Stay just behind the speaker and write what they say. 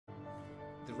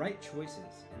right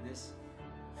choices in this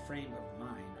frame of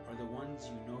mind are the ones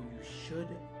you know you should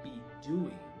be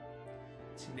doing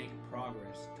to make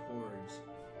progress towards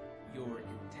your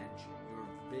intention, your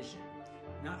vision,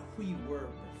 not who you were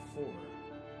before,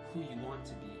 who you want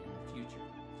to be in the future.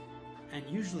 And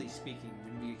usually speaking,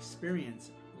 when we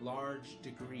experience large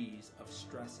degrees of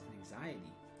stress and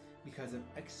anxiety because of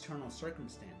external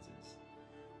circumstances,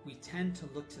 we tend to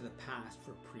look to the past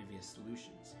for previous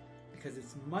solutions, because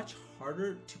it's much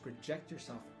harder to project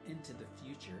yourself into the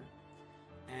future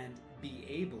and be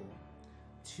able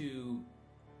to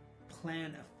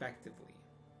plan effectively,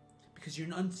 because you're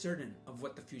uncertain of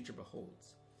what the future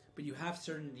beholds. But you have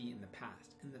certainty in the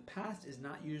past, and the past is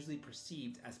not usually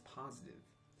perceived as positive.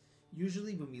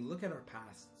 Usually when we look at our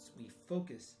pasts, we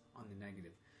focus on the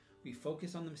negative. We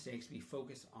focus on the mistakes, we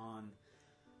focus on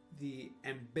the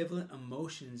ambivalent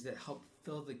emotions that help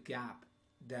fill the gap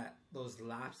that those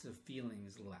lapses of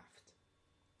feelings left.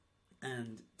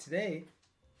 And today,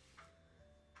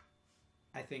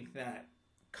 I think that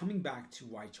coming back to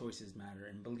why choices matter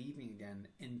and believing again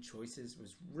in choices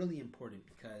was really important,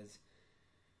 because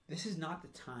this is not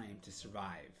the time to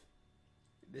survive.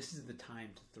 This is the time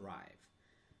to thrive.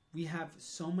 We have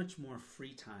so much more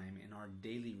free time in our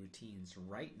daily routines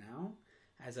right now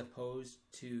as opposed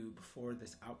to before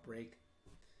this outbreak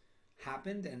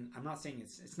happened. And I'm not saying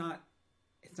it's not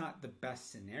the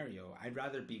best scenario. I'd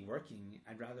rather be working.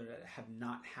 I'd rather have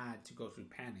not had to go through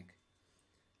panic.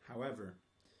 However,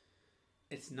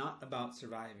 it's not about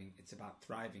surviving. It's about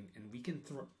thriving. And we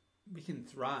can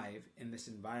thrive in this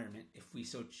environment if we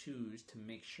so choose to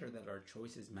make sure that our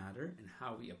choices matter and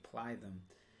how we apply them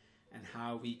and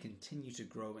how we continue to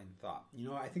grow in thought. You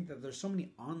know, I think that there's so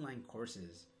many online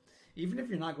courses. Even if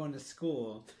you're not going to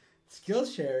school,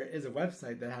 Skillshare is a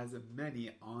website that has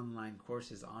many online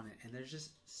courses on it. And there's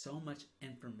just so much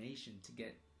information to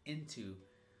get into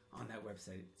on that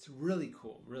website. It's really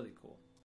cool, really cool.